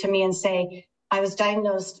come to me and say, I was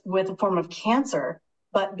diagnosed with a form of cancer,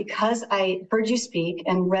 but because I heard you speak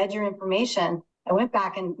and read your information, I went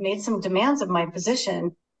back and made some demands of my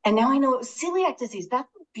physician, and now I know it was celiac disease.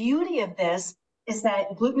 That's the beauty of this, is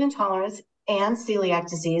that gluten intolerance and celiac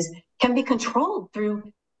disease can be controlled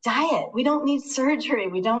through diet. We don't need surgery.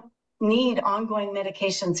 We don't need ongoing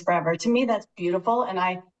medications forever. To me, that's beautiful. And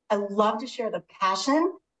I love to share the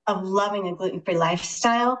passion of loving a gluten-free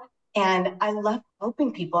lifestyle. And I love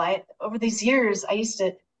helping people. Over these years, I used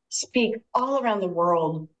to speak all around the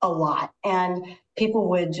world a lot. And people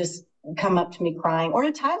would just come up to me crying, or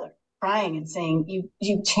to Tyler, crying and saying,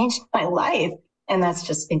 you changed my life. And that's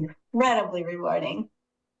just incredibly rewarding.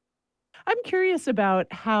 I'm curious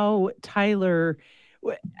about how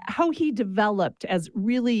he developed as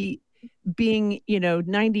really being,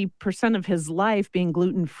 90% of his life being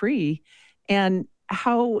gluten-free, and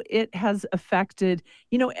how it has affected,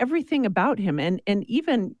 everything about him. And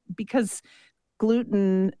even because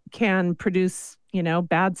gluten can produce,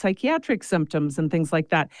 bad psychiatric symptoms and things like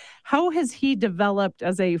that. How has he developed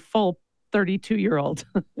as a full 32-year-old?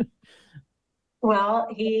 Well,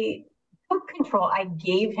 he took control. I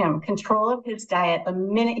gave him control of his diet the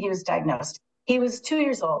minute he was diagnosed. He was 2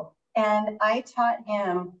 years old, and I taught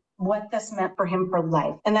him what this meant for him for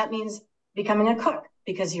life. And that means becoming a cook,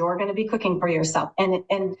 because you're going to be cooking for yourself,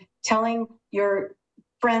 and telling your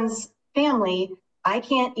friends, family, I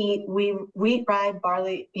can't eat wheat, rye,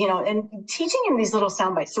 barley, and teaching him these little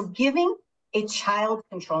sound bites. So giving a child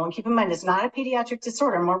control, and keep in mind, it's not a pediatric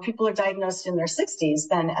disorder. More people are diagnosed in their 60s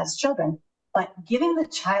than as children. But giving the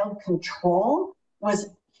child control was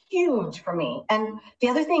huge for me. And the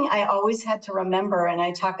other thing I always had to remember, and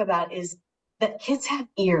I talk about, is that kids have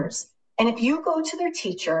ears. And if you go to their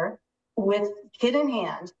teacher with kid in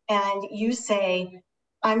hand and you say,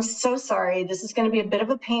 I'm so sorry, this is going to be a bit of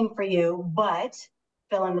a pain for you, but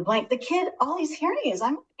fill in the blank. The kid, all he's hearing is,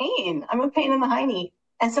 I'm in pain. I'm in pain in the hiney.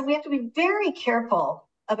 And so we have to be very careful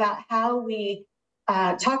about how we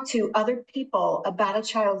talk to other people about a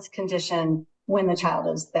child's condition when the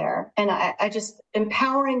child is there. And I just,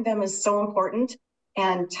 empowering them is so important.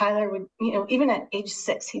 And Tyler would, even at age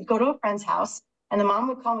 6, he'd go to a friend's house and the mom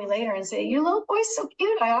would call me later and say, your little boy's so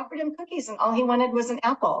cute. I offered him cookies and all he wanted was an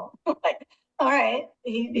apple. Like, all right,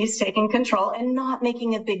 he's taking control and not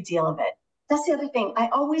making a big deal of it. That's the other thing. I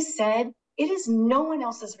always said, it is no one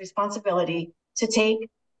else's responsibility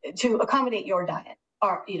to accommodate your diet,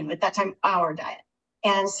 or, at that time, our diet.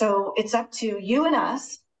 And so it's up to you and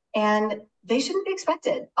us, and they shouldn't be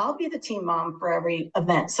expected. I'll be the team mom for every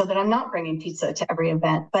event so that I'm not bringing pizza to every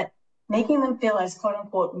event, but making them feel as quote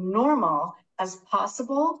unquote normal as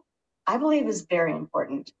possible, I believe is very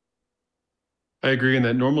important. I agree. And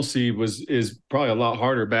that normalcy is probably a lot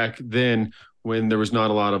harder back then when there was not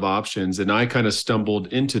a lot of options. And I kind of stumbled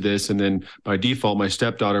into this. And then by default, my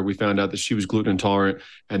stepdaughter, we found out that she was gluten intolerant.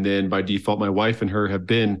 And then by default, my wife and her have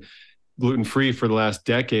been gluten-free for the last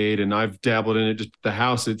decade. And I've dabbled in it. Just the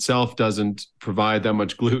house itself doesn't provide that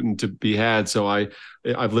much gluten to be had. So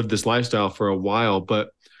I've lived this lifestyle for a while. But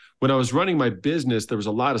when I was running my business, there was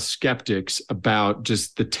a lot of skeptics about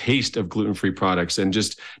just the taste of gluten-free products. And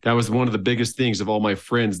just that was one of the biggest things of all my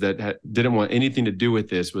friends that didn't want anything to do with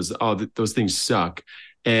this was, those things suck.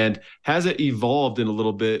 And has it evolved in a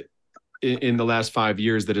little bit in the last 5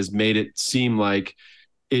 years that has made it seem like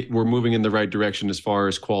we're moving in the right direction as far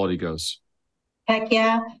as quality goes? Heck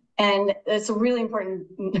yeah. And it's a really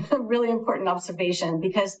important observation,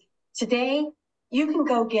 because today, you can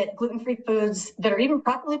go get gluten-free foods that are even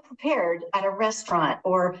properly prepared at a restaurant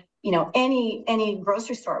or, any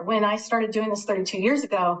grocery store. When I started doing this 32 years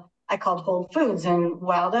ago, I called Whole Foods and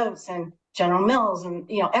Wild Oats and General Mills and,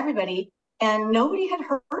 everybody, and nobody had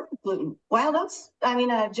heard of gluten. Wild Oats,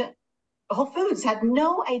 Whole Foods had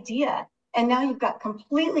no idea. And now you've got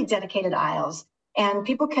completely dedicated aisles, and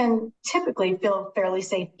people can typically feel fairly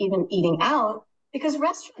safe even eating out because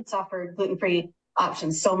restaurants offer gluten-free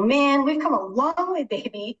options. So man, we've come a long way,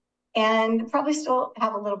 baby, and probably still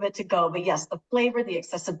have a little bit to go. But yes, the flavor, the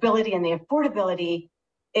accessibility, and the affordability,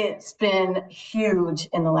 it's been huge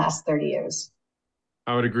in the last 30 years.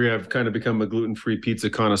 I would agree. I've kind of become a gluten-free pizza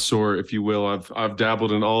connoisseur, if you will. I've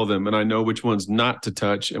dabbled in all of them, and I know which ones not to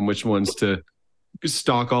touch and which ones to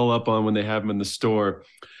stock all up on when they have them in the store.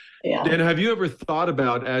 Yeah. Dan, have you ever thought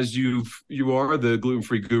about, as you are the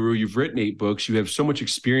gluten-free guru, you've written 8 books, you have so much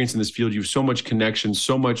experience in this field, you have so much connection,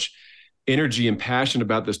 so much energy and passion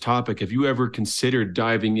about this topic. Have you ever considered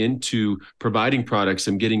diving into providing products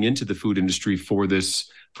and getting into the food industry for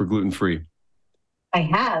gluten-free? I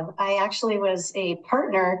have. I actually was a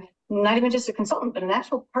partner, not even just a consultant, but an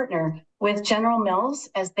actual partner with General Mills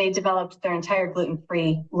as they developed their entire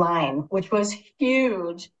gluten-free line, which was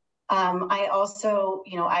huge. I also,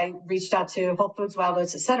 I reached out to Whole Foods, Wild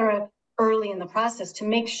Oats, et cetera, early in the process to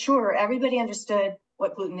make sure everybody understood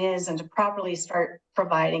what gluten is and to properly start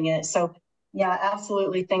providing it. So yeah,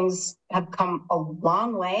 absolutely. Things have come a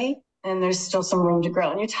long way and there's still some room to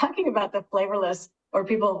grow. And you're talking about the flavorless, or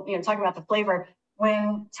people, talking about the flavor.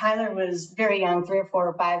 When Tyler was very young, 3 or 4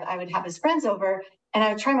 or 5, I would have his friends over and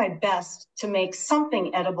I would try my best to make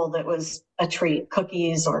something edible that was a treat,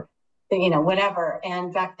 cookies or whatever.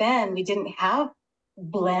 And back then we didn't have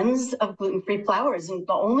blends of gluten-free flours. And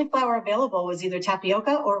the only flour available was either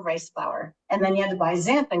tapioca or rice flour. And then you had to buy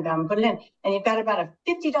xanthan gum, put it in. And you've got about a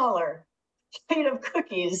 $50 plate of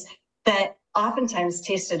cookies that oftentimes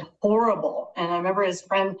tasted horrible. And I remember his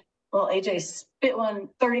friend, well, AJ spit one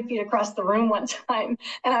 30 feet across the room one time.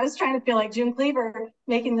 And I was trying to feel like June Cleaver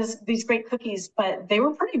making these great cookies, but they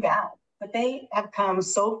were pretty bad. But they have come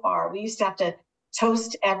so far. We used to have to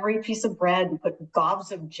toast every piece of bread and put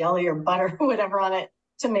gobs of jelly or butter or whatever on it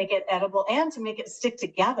to make it edible and to make it stick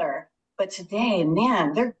together. But today,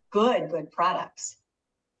 man, they're good products.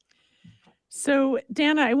 So,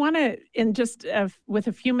 Danna, I want to, in just with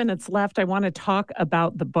a few minutes left, I want to talk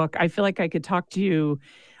about the book. I feel like I could talk to you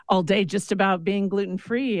all day just about being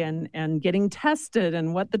gluten-free and getting tested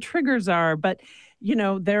and what the triggers are. But,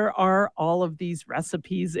 there are all of these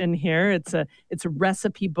recipes in here. It's a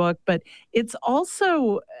recipe book, but it's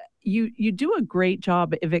also, you do a great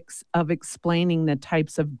job of explaining the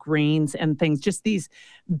types of grains and things, just these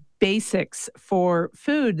basics for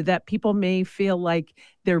food that people may feel like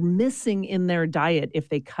they're missing in their diet if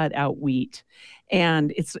they cut out wheat.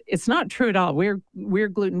 And it's not true at all. We're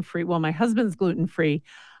gluten-free. Well, my husband's gluten-free.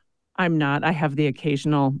 I'm not. I have the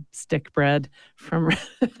occasional stick bread from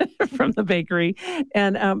from the bakery,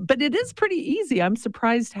 and but it is pretty easy. I'm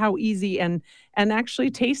surprised how easy and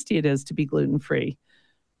actually tasty it is to be gluten free.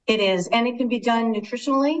 It is, and it can be done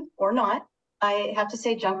nutritionally or not. I have to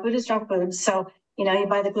say, junk food is junk food. So, you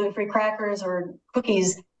buy the gluten-free crackers or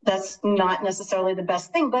cookies, that's not necessarily the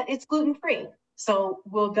best thing, but it's gluten-free. So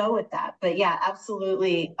we'll go with that. But yeah,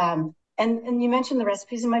 absolutely. And you mentioned the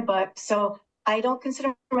recipes in my book. So I don't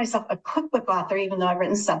consider myself a cookbook author, even though I've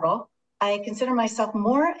written several. I consider myself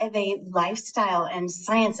more of a lifestyle and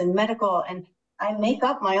science and medical, and I make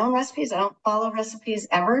up my own recipes. I don't follow recipes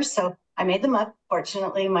ever. So I made them up.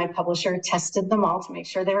 Fortunately, my publisher tested them all to make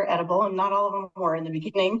sure they were edible, and not all of them were in the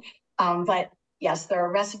beginning. But yes, there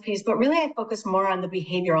are recipes, but really I focus more on the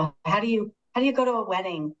behavioral. How do you go to a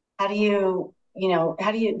wedding? How do you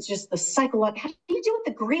just the cycle? How do you deal with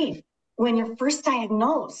the grief when you're first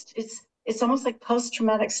diagnosed? It's almost like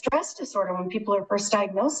post-traumatic stress disorder when people are first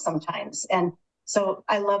diagnosed sometimes. And so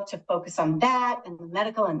I love to focus on that and the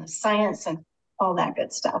medical and the science and all that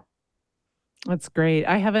good stuff. That's great.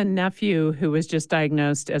 I have a nephew who was just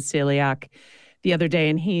diagnosed as celiac the other day,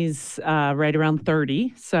 and he's right around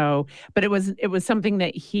 30. So, but it was something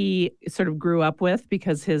that he sort of grew up with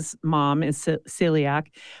because his mom is celiac.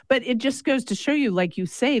 But it just goes to show you, like you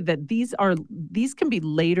say, that these can be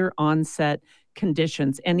later onset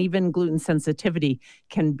conditions, and even gluten sensitivity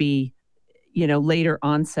can be, later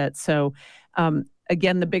onset. So,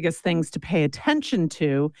 again, the biggest things to pay attention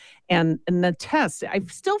to, and the test. I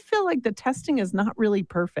still feel like the testing is not really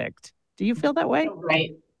perfect. Do you feel that way?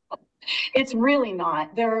 Right. It's really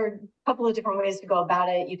not. There are a couple of different ways to go about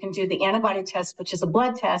it. You can do the antibody test, which is a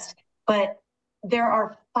blood test, but there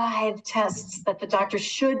are 5 tests that the doctor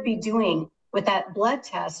should be doing with that blood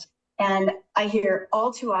test. And I hear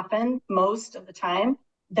all too often, most of the time,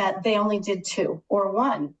 that they only did 2 or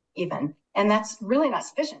 1 even. And that's really not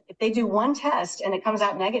sufficient. If they do 1 test and it comes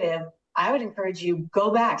out negative, I would encourage you, go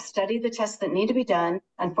back, study the tests that need to be done.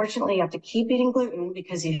 Unfortunately, you have to keep eating gluten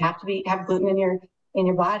because you have to have gluten in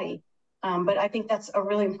your body. But I think that's a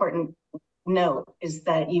really important note, is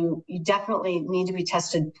that you definitely need to be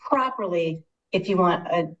tested properly if you want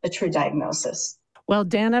a true diagnosis. Well,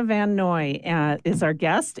 Danna Van Noy is our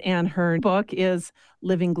guest, and her book is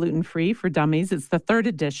Living Gluten-Free for Dummies. It's the 3rd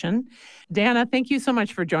edition. Danna, thank you so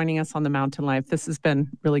much for joining us on The Mountain Life. This has been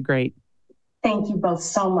really great. Thank you both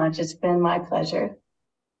so much. It's been my pleasure.